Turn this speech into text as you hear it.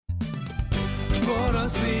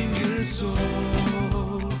single soul,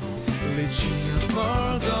 reaching out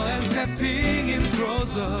further and stepping in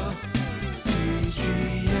closer.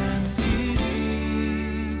 CGN TV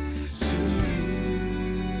to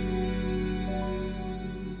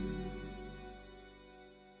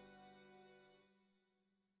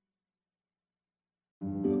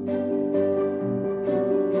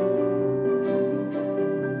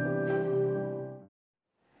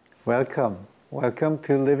Welcome. Welcome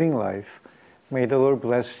to Living Life. May the Lord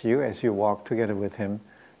bless you as you walk together with Him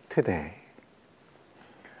today.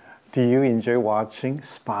 Do you enjoy watching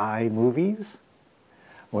spy movies?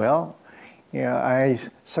 Well, I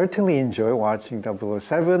certainly enjoy watching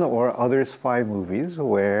 007 or other spy movies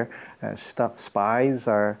where spies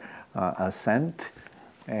are sent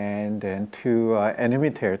and then to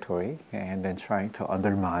enemy territory and then trying to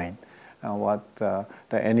undermine what the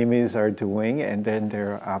enemies are doing and then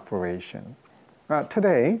their operation.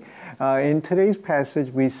 Today, in today's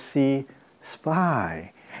passage, we see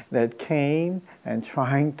spy that came and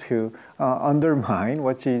trying to undermine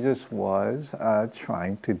what Jesus was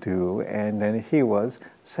trying to do, and then he was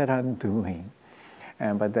set on doing.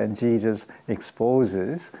 But then Jesus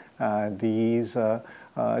exposes these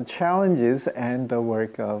challenges and the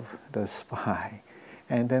work of the spy.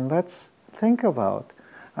 And then let's think about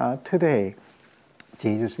today,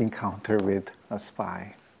 Jesus' encounter with a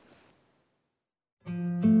spy.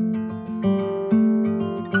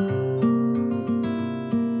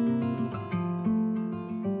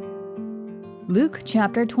 Luke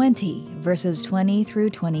chapter 20, verses 20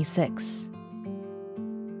 through 26.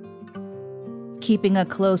 Keeping a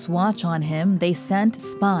close watch on him, they sent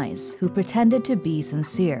spies who pretended to be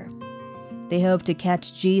sincere. They hoped to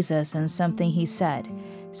catch Jesus in something he said,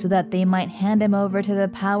 so that they might hand him over to the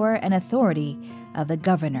power and authority of the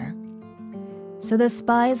governor. So the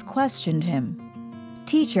spies questioned him,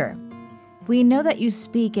 "Teacher, we know that you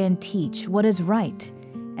speak and teach what is right,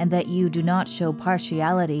 and that you do not show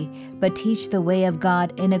partiality, but teach the way of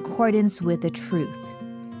God in accordance with the truth.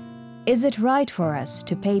 Is it right for us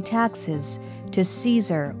to pay taxes to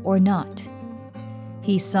Caesar or not?"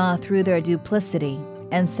 He saw through their duplicity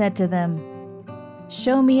and said to them,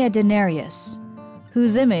 "Show me a denarius.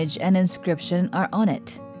 Whose image and inscription are on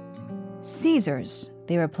it?" "Caesar's,"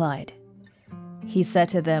 they replied. He said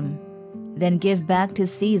to them, "Then give back to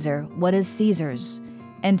Caesar what is Caesar's,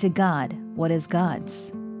 and to God what is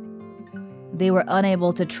God's." They were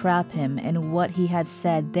unable to trap him in what he had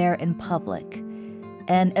said there in public,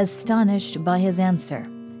 and astonished by his answer,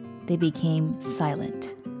 they became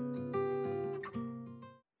silent.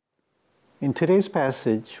 In today's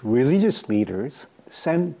passage, religious leaders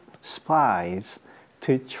sent spies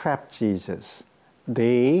to trap Jesus.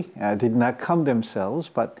 They did not come themselves,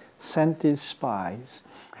 but sent these spies.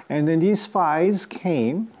 And then these spies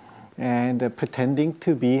came and pretending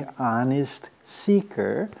to be honest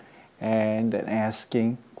seeker and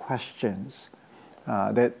asking questions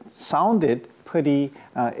that sounded pretty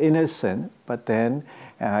innocent, but then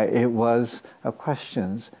it was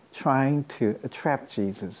questions trying to trap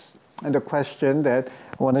Jesus. And the question that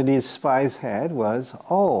one of these spies had was,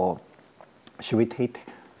 should we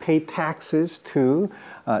pay taxes to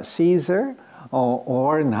Caesar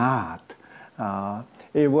or not?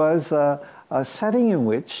 It was a setting in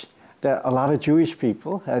which a lot of Jewish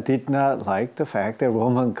people did not like the fact that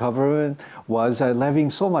Roman government was levying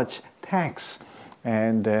so much tax.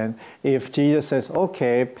 And then if Jesus says,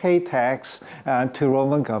 okay, pay tax to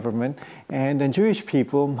Roman government, and then Jewish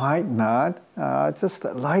people might not just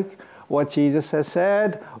like what Jesus has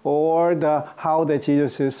said or how that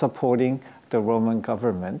Jesus is supporting the Roman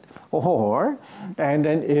government. And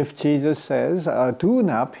then if Jesus says, do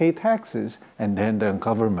not pay taxes, and then the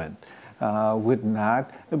government would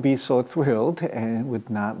not be so thrilled and would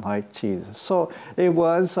not like Jesus. So it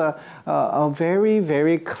was a very,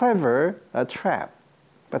 very clever trap.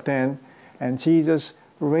 But then, and Jesus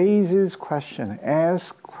raises question,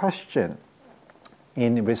 asks question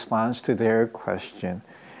in response to their question.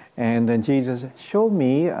 And then Jesus, show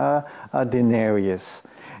me a denarius.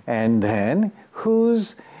 And then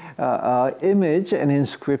whose image and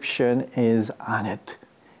inscription is on it?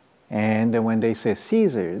 And then when they say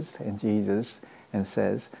Caesar's, and Jesus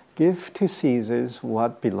says, give to Caesar's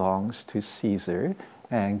what belongs to Caesar,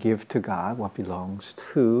 and give to God what belongs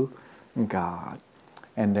to God.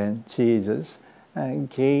 And then Jesus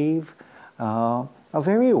gave a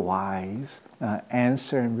very wise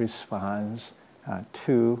answer and response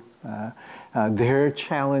to their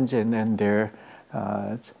challenge and then their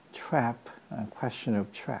question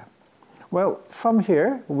of trap. Well, from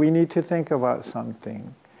here, we need to think about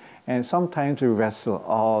something. And sometimes we wrestle,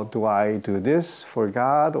 oh, do I do this for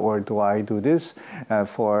God, or do I do this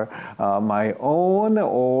for my own?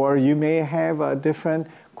 Or you may have different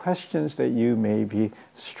questions that you may be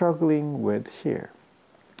struggling with here.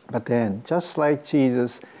 But then, just like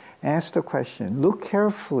Jesus asked the question, look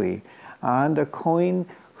carefully on the coin,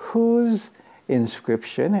 whose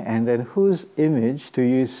inscription and then whose image do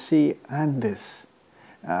you see on this?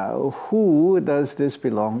 Who does this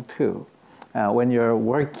belong to? When you're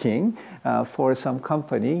working for some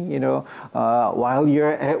company, while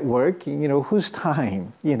you're at work, whose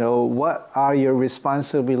time? What are your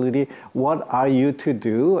responsibility? What are you to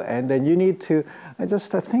do? And then you need to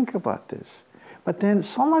just think about this. But then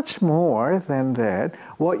so much more than that,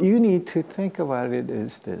 what you need to think about it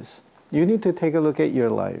is this. You need to take a look at your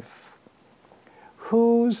life.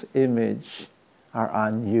 Whose image are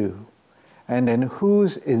on you? And then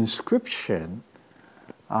whose inscription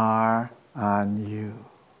are on you?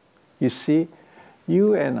 You see,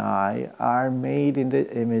 you and I are made in the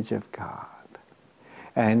image of God.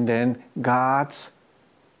 And then God's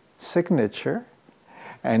signature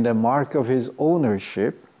and the mark of His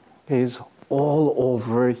ownership is all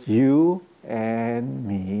over you and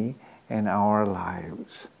me and our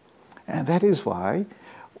lives. And that is why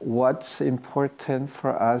what's important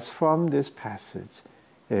for us from this passage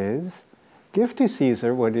is give to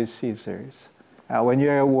Caesar what is Caesar's. When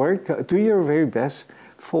you're at work, do your very best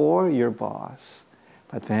for your boss.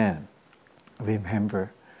 But then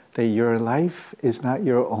remember that your life is not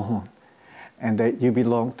your own and that you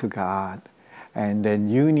belong to God. And then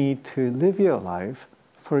you need to live your life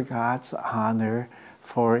for God's honor,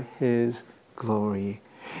 for His glory.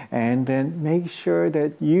 And then make sure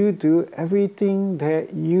that you do everything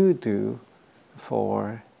that you do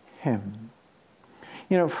for Him.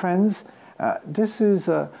 Friends, this is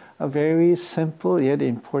a very simple yet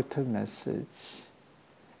important message.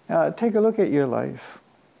 Take a look at your life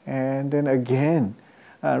and then again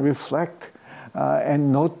reflect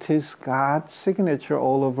and notice God's signature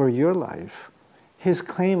all over your life, His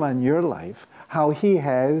claim on your life, how He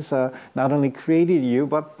has not only created you,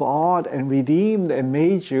 but bought and redeemed and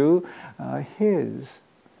made you His.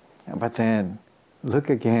 But then, look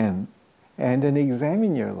again and then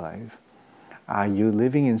examine your life. Are you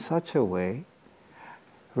living in such a way,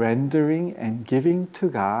 rendering and giving to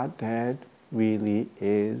God that really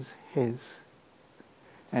is His?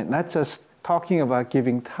 And not just talking about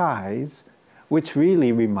giving tithes, which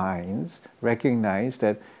really recognize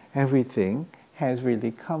that everything has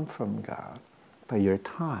really come from God. But your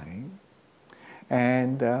time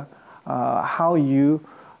and how you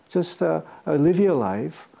just live your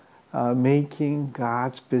life making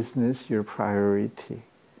God's business your priority,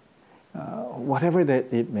 whatever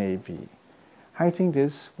that it may be. I think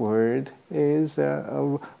this word is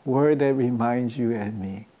a word that reminds you and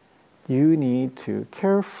me. You need to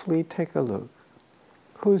carefully take a look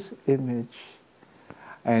whose image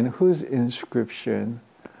and whose inscription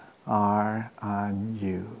are on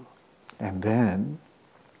you. And then,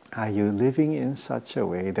 are you living in such a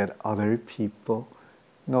way that other people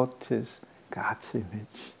notice God's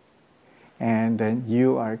image? And then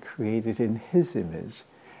you are created in His image,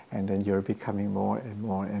 and then you're becoming more and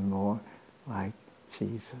more and more like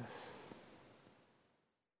Jesus.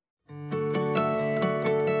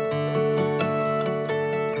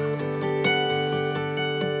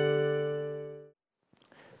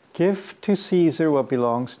 Give to Caesar what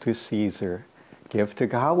belongs to Caesar. Give to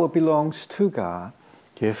God what belongs to God.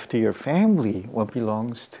 Give to your family what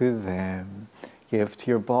belongs to them. Give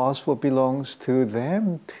to your boss what belongs to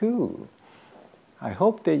them too. I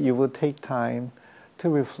hope that you will take time to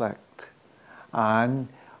reflect on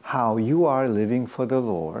how you are living for the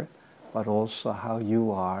Lord, but also how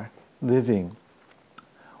you are living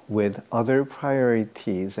with other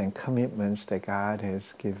priorities and commitments that God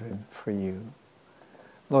has given for you.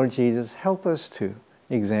 Lord Jesus, help us to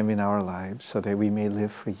examine our lives so that we may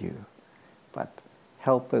live for you. But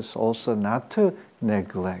help us also not to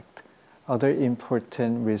neglect other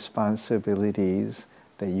important responsibilities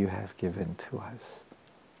that you have given to us.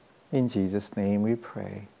 In Jesus' name we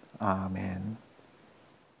pray. Amen.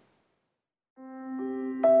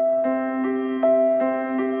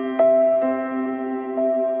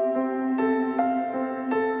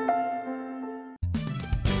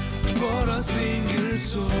 For a single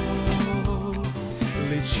soul,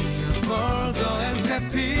 reaching further and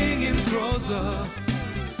stepping in closer.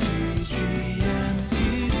 See Jesus.